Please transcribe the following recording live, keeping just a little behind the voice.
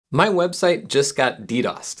My website just got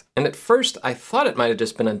DDoSed, and at first I thought it might have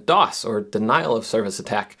just been a DOS, or denial of service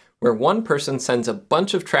attack, where one person sends a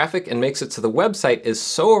bunch of traffic and makes it so the website is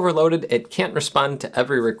so overloaded it can't respond to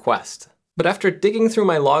every request. But after digging through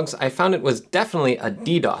my logs, I found it was definitely a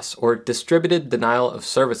DDoS, or distributed denial of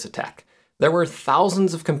service attack. There were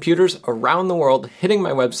thousands of computers around the world hitting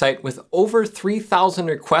my website with over 3,000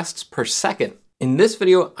 requests per second. In this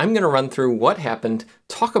video, I'm going to run through what happened,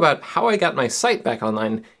 talk about how I got my site back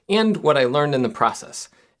online, and what I learned in the process.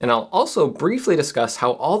 And I'll also briefly discuss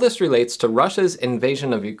how all this relates to Russia's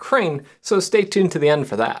invasion of Ukraine, so stay tuned to the end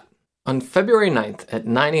for that. On February 9th at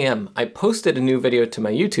 9 a.m., I posted a new video to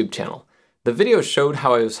my YouTube channel. The video showed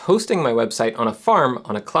how I was hosting my website on a farm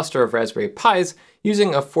on a cluster of Raspberry Pis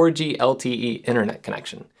using a 4G LTE internet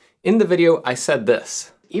connection. In the video, I said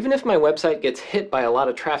this: even if my website gets hit by a lot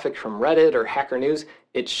of traffic from Reddit or Hacker News,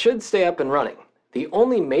 it should stay up and running. The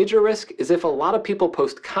only major risk is if a lot of people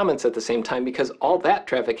post comments at the same time, because all that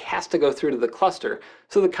traffic has to go through to the cluster,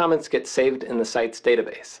 so the comments get saved in the site's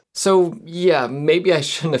database. So yeah, maybe I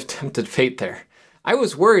shouldn't have tempted fate there. I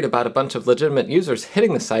was worried about a bunch of legitimate users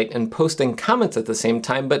hitting the site and posting comments at the same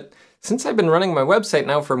time, but since I've been running my website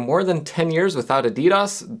now for more than 10 years without a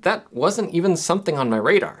DDoS, that wasn't even something on my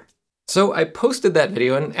radar. So I posted that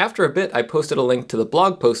video, and after a bit I posted a link to the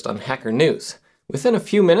blog post on Hacker News. Within a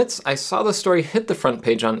few minutes, I saw the story hit the front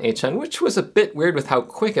page on HN, which was a bit weird with how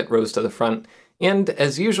quick it rose to the front, and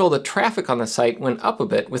as usual, the traffic on the site went up a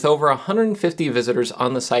bit with over 150 visitors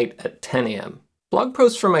on the site at 10 a.m. Blog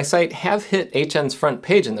posts from my site have hit HN's front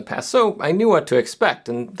page in the past, so I knew what to expect,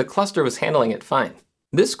 and the cluster was handling it fine.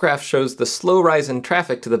 This graph shows the slow rise in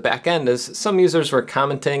traffic to the back end as some users were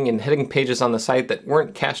commenting and hitting pages on the site that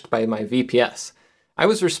weren't cached by my VPS. I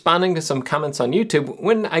was responding to some comments on YouTube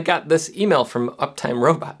when I got this email from Uptime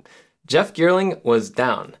Robot. Jeff Geerling was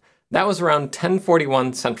down. That was around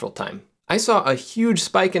 10:41 Central Time. I saw a huge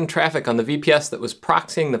spike in traffic on the VPS that was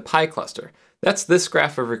proxying the Pi cluster. That's this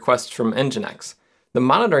graph of requests from Nginx. The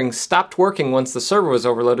monitoring stopped working once the server was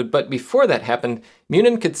overloaded, but before that happened,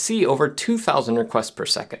 Munin could see over 2,000 requests per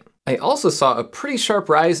second. I also saw a pretty sharp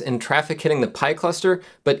rise in traffic hitting the Pi cluster,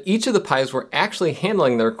 but each of the Pis were actually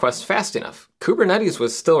handling the requests fast enough. Kubernetes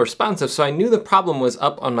was still responsive, so I knew the problem was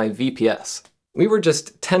up on my VPS. We were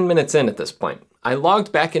just 10 minutes in at this point. I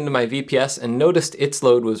logged back into my VPS and noticed its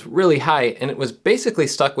load was really high, and it was basically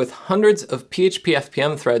stuck with hundreds of PHP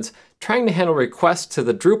FPM threads trying to handle requests to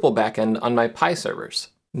the Drupal backend on my Pi servers.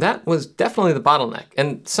 That was definitely the bottleneck,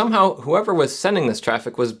 and somehow whoever was sending this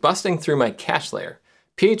traffic was busting through my cache layer.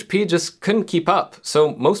 PHP just couldn't keep up,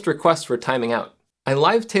 so most requests were timing out. I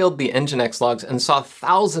live-tailed the Nginx logs and saw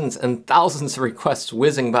thousands and thousands of requests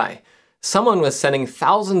whizzing by. Someone was sending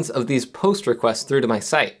thousands of these post requests through to my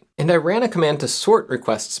site. And I ran a command to sort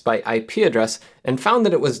requests by IP address and found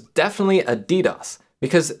that it was definitely a DDoS,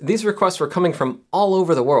 because these requests were coming from all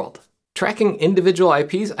over the world. Tracking individual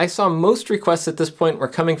IPs, I saw most requests at this point were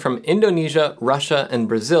coming from Indonesia, Russia, and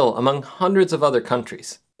Brazil, among hundreds of other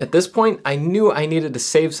countries. At this point, I knew I needed to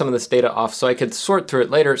save some of this data off so I could sort through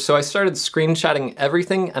it later, so I started screenshotting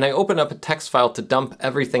everything, and I opened up a text file to dump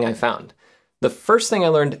everything I found. The first thing I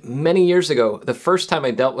learned many years ago, the first time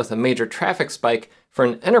I dealt with a major traffic spike for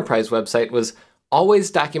an enterprise website, was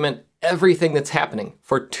always document everything that's happening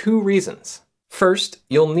for two reasons. First,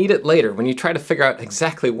 you'll need it later when you try to figure out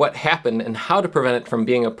exactly what happened and how to prevent it from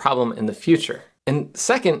being a problem in the future. And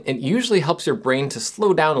second, it usually helps your brain to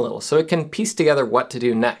slow down a little so it can piece together what to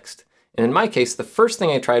do next. And in my case, the first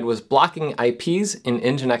thing I tried was blocking IPs in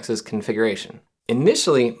Nginx's configuration.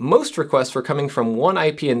 Initially, most requests were coming from one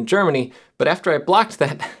IP in Germany, but after I blocked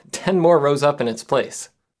that, 10 more rose up in its place.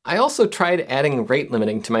 I also tried adding rate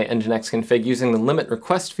limiting to my Nginx config using the limit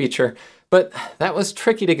request feature, but that was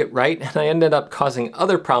tricky to get right, and I ended up causing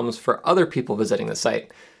other problems for other people visiting the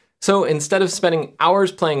site. So instead of spending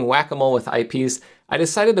hours playing whack-a-mole with IPs, I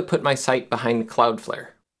decided to put my site behind Cloudflare.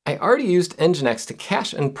 I already used Nginx to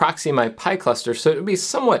cache and proxy my Pi cluster, so it would be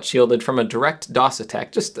somewhat shielded from a direct DOS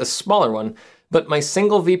attack, just a smaller one, but my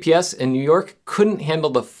single VPS in New York couldn't handle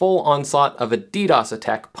the full onslaught of a DDoS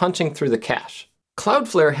attack punching through the cache.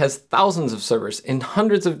 Cloudflare has thousands of servers in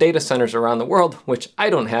hundreds of data centers around the world, which I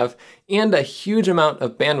don't have, and a huge amount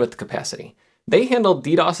of bandwidth capacity. They handle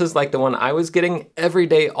DDoSes like the one I was getting every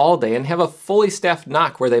day, all day, and have a fully staffed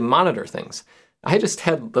NOC where they monitor things. I just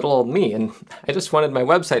had little old me, and I just wanted my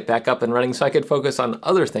website back up and running so I could focus on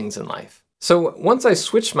other things in life. So once I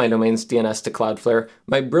switched my domain's DNS to Cloudflare,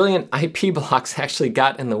 my brilliant IP blocks actually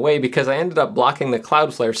got in the way because I ended up blocking the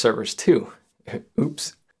Cloudflare servers too.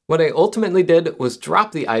 Oops. What I ultimately did was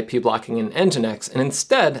drop the IP blocking in Nginx, and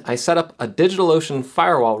instead I set up a DigitalOcean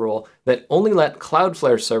firewall rule that only let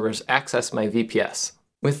Cloudflare servers access my VPS.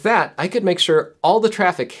 With that, I could make sure all the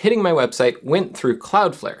traffic hitting my website went through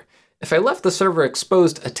Cloudflare. If I left the server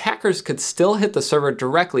exposed, attackers could still hit the server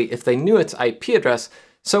directly if they knew its IP address,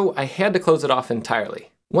 so I had to close it off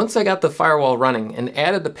entirely. Once I got the firewall running and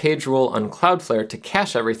added the page rule on Cloudflare to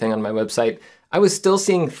cache everything on my website, I was still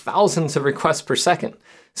seeing thousands of requests per second.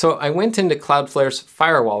 So I went into Cloudflare's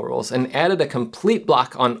firewall rules and added a complete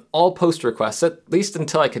block on all post requests, at least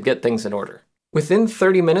until I could get things in order. Within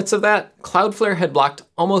 30 minutes of that, Cloudflare had blocked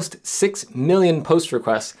almost 6 million post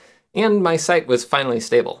requests, and my site was finally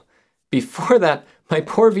stable. Before that, my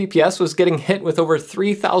poor VPS was getting hit with over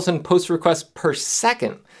 3,000 post requests per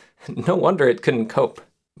second. No wonder it couldn't cope.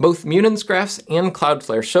 Both Munins graphs and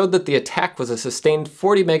Cloudflare showed that the attack was a sustained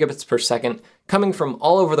 40 megabits per second coming from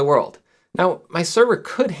all over the world. Now, my server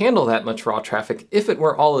could handle that much raw traffic if it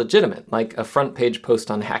were all legitimate, like a front page post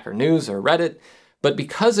on Hacker News or Reddit, but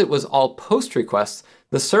because it was all post requests,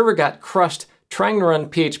 the server got crushed trying to run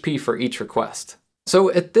PHP for each request. So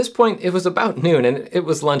at this point, it was about noon and it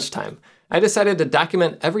was lunchtime. I decided to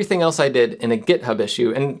document everything else I did in a GitHub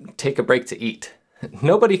issue and take a break to eat.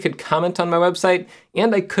 Nobody could comment on my website,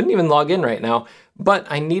 and I couldn't even log in right now, but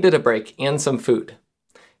I needed a break and some food.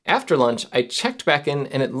 After lunch, I checked back in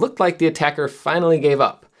and it looked like the attacker finally gave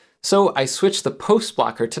up. So I switched the post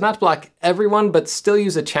blocker to not block everyone, but still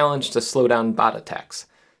use a challenge to slow down bot attacks.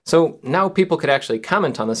 So now people could actually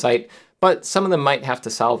comment on the site, but some of them might have to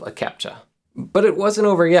solve a CAPTCHA. But it wasn't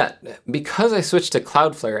over yet. Because I switched to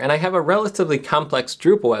Cloudflare and I have a relatively complex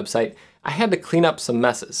Drupal website, I had to clean up some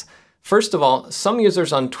messes. First of all, some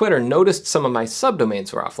users on Twitter noticed some of my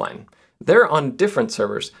subdomains were offline. They're on different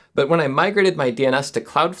servers, but when I migrated my DNS to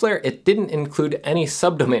Cloudflare, it didn't include any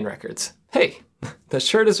subdomain records. Hey, the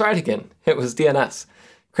shirt is right again. It was DNS.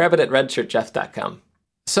 Grab it at redshirtjeff.com.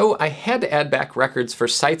 So I had to add back records for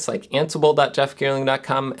sites like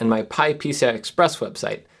ansible.jeffgeerling.com and my PyPCI Express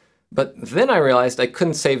website. But then I realized I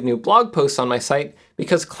couldn't save new blog posts on my site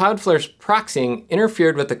because Cloudflare's proxying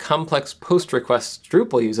interfered with the complex post requests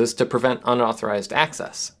Drupal uses to prevent unauthorized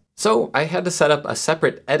access. So I had to set up a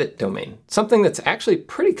separate edit domain, something that's actually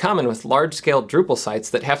pretty common with large-scale Drupal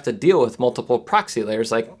sites that have to deal with multiple proxy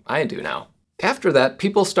layers like I do now. After that,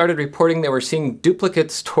 people started reporting they were seeing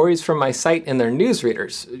duplicate stories from my site in their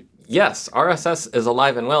newsreaders. Yes, RSS is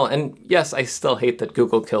alive and well, and yes, I still hate that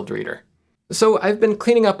Google killed Reader. So I've been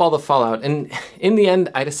cleaning up all the fallout, and in the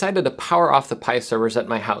end, I decided to power off the Pi servers at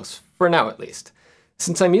my house, for now at least.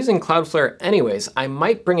 Since I'm using Cloudflare anyways, I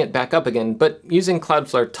might bring it back up again, but using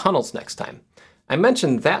Cloudflare tunnels next time. I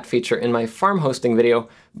mentioned that feature in my farm hosting video,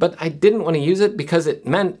 but I didn't want to use it because it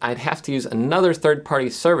meant I'd have to use another third-party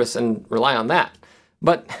service and rely on that.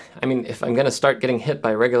 But, I mean, if I'm going to start getting hit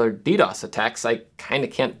by regular DDoS attacks, I kinda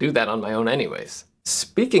can't do that on my own anyways.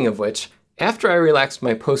 Speaking of which, after I relaxed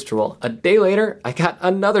my post rule, a day later, I got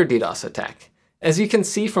another DDoS attack. As you can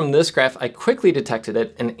see from this graph, I quickly detected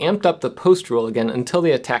it and amped up the post rule again until the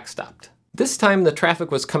attack stopped. This time, the traffic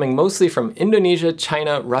was coming mostly from Indonesia,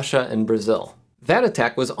 China, Russia, and Brazil. That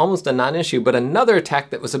attack was almost a non-issue, but another attack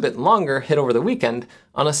that was a bit longer hit over the weekend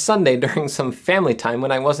on a Sunday during some family time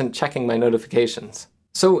when I wasn't checking my notifications.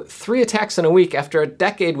 So 3 attacks in a week after a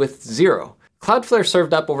decade with 0. Cloudflare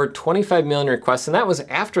served up over 25 million requests, and that was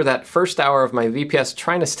after that first hour of my VPS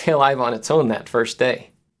trying to stay alive on its own that first day.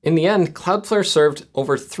 In the end, Cloudflare served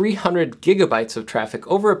over 300 gigabytes of traffic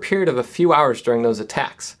over a period of a few hours during those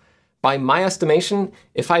attacks. By my estimation,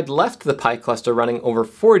 if I'd left the Pi cluster running over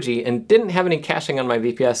 4G and didn't have any caching on my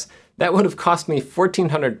VPS, that would have cost me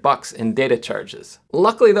 $1,400 in data charges.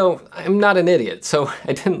 Luckily though, I'm not an idiot, so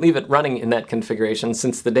I didn't leave it running in that configuration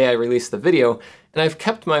since the day I released the video, and I've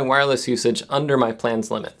kept my wireless usage under my plan's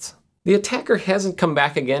limits. The attacker hasn't come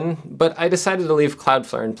back again, but I decided to leave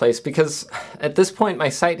Cloudflare in place because at this point my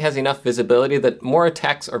site has enough visibility that more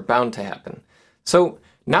attacks are bound to happen. So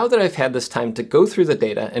now that I've had this time to go through the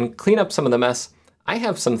data and clean up some of the mess, I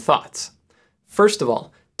have some thoughts. First of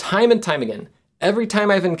all, time and time again, every time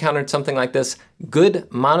I've encountered something like this,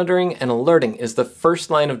 good monitoring and alerting is the first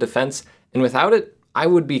line of defense, and without it, I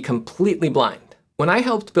would be completely blind. When I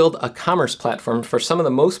helped build a commerce platform for some of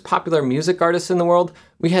the most popular music artists in the world,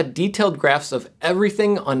 we had detailed graphs of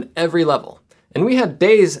everything on every level. And we had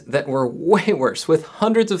days that were way worse, with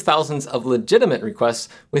hundreds of thousands of legitimate requests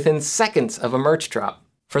within seconds of a merch drop.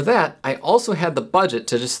 For that, I also had the budget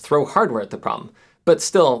to just throw hardware at the problem. But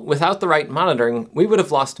still, without the right monitoring, we would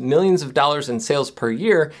have lost millions of dollars in sales per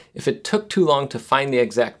year if it took too long to find the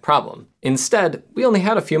exact problem. Instead, we only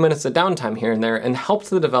had a few minutes of downtime here and there and helped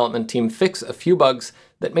the development team fix a few bugs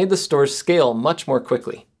that made the stores scale much more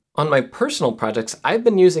quickly. On my personal projects, I've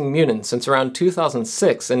been using Munin since around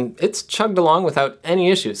 2006, and it's chugged along without any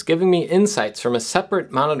issues, giving me insights from a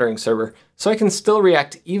separate monitoring server so I can still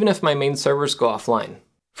react even if my main servers go offline.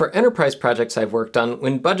 For enterprise projects I've worked on,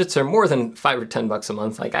 when budgets are more than $5 or $10 a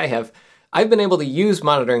month like I have, I've been able to use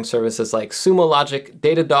monitoring services like Sumo Logic,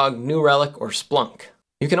 Datadog, New Relic, or Splunk.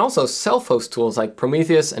 You can also self-host tools like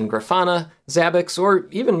Prometheus and Grafana, Zabbix, or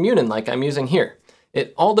even Munin like I'm using here.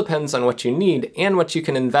 It all depends on what you need and what you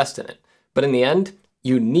can invest in it. But in the end,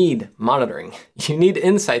 you need monitoring. You need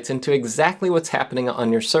insights into exactly what's happening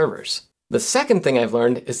on your servers. The second thing I've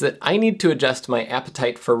learned is that I need to adjust my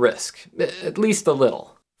appetite for risk, at least a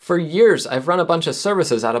little. For years, I've run a bunch of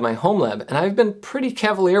services out of my home lab, and I've been pretty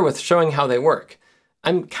cavalier with showing how they work.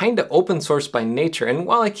 I'm kinda open source by nature, and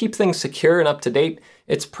while I keep things secure and up to date,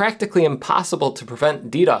 it's practically impossible to prevent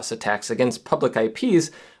DDoS attacks against public IPs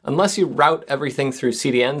unless you route everything through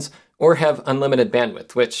CDNs or have unlimited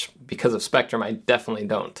bandwidth, which, because of Spectrum, I definitely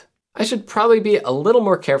don't. I should probably be a little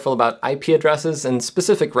more careful about IP addresses and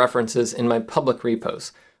specific references in my public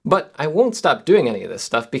repos, but I won't stop doing any of this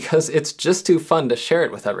stuff because it's just too fun to share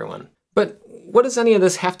it with everyone. But what does any of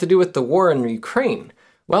this have to do with the war in Ukraine?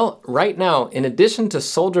 Well, right now, in addition to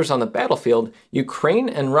soldiers on the battlefield, Ukraine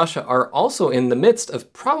and Russia are also in the midst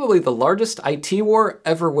of probably the largest IT war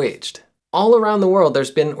ever waged. All around the world, there's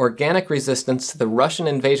been organic resistance to the Russian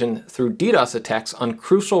invasion through DDoS attacks on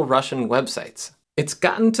crucial Russian websites. It's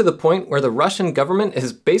gotten to the point where the Russian government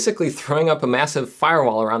is basically throwing up a massive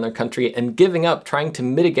firewall around their country and giving up trying to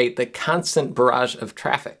mitigate the constant barrage of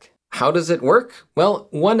traffic. How does it work? Well,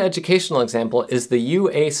 one educational example is the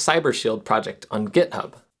UA Cyber Shield project on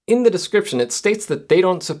GitHub. In the description, it states that they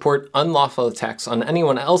don't support unlawful attacks on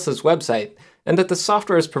anyone else's website, and that the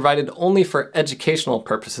software is provided only for educational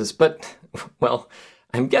purposes, but, well,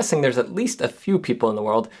 I'm guessing there's at least a few people in the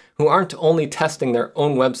world who aren't only testing their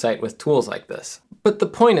own website with tools like this. But the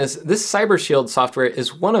point is, this Cyber Shield software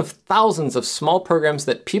is one of thousands of small programs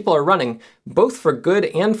that people are running, both for good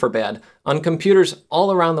and for bad, on computers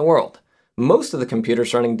all around the world. Most of the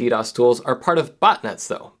computers running DDoS tools are part of botnets,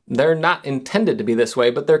 though. They're not intended to be this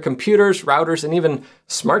way, but they're computers, routers, and even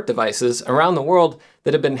smart devices around the world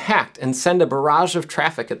that have been hacked and send a barrage of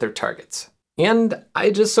traffic at their targets. And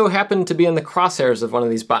I just so happened to be in the crosshairs of one of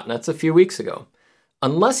these botnets a few weeks ago.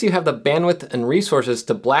 Unless you have the bandwidth and resources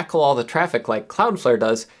to blackle all the traffic like Cloudflare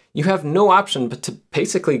does, you have no option but to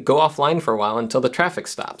basically go offline for a while until the traffic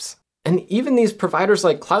stops. And even these providers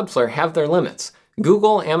like Cloudflare have their limits.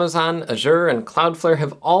 Google, Amazon, Azure, and Cloudflare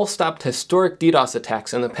have all stopped historic DDoS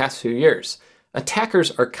attacks in the past few years.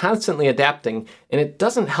 Attackers are constantly adapting, and it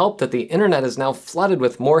doesn't help that the internet is now flooded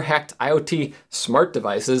with more hacked IoT smart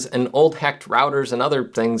devices and old hacked routers and other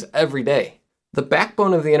things every day. The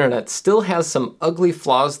backbone of the internet still has some ugly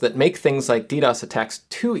flaws that make things like DDoS attacks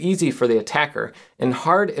too easy for the attacker and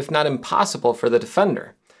hard, if not impossible, for the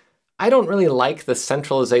defender. I don't really like the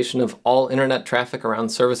centralization of all internet traffic around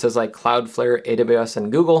services like Cloudflare, AWS,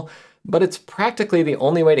 and Google, but it's practically the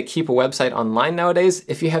only way to keep a website online nowadays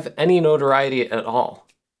if you have any notoriety at all.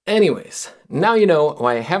 Anyways, now you know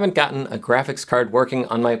why I haven't gotten a graphics card working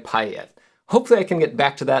on my Pi yet. Hopefully I can get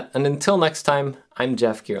back to that, and until next time, I'm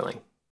Jeff Geerling.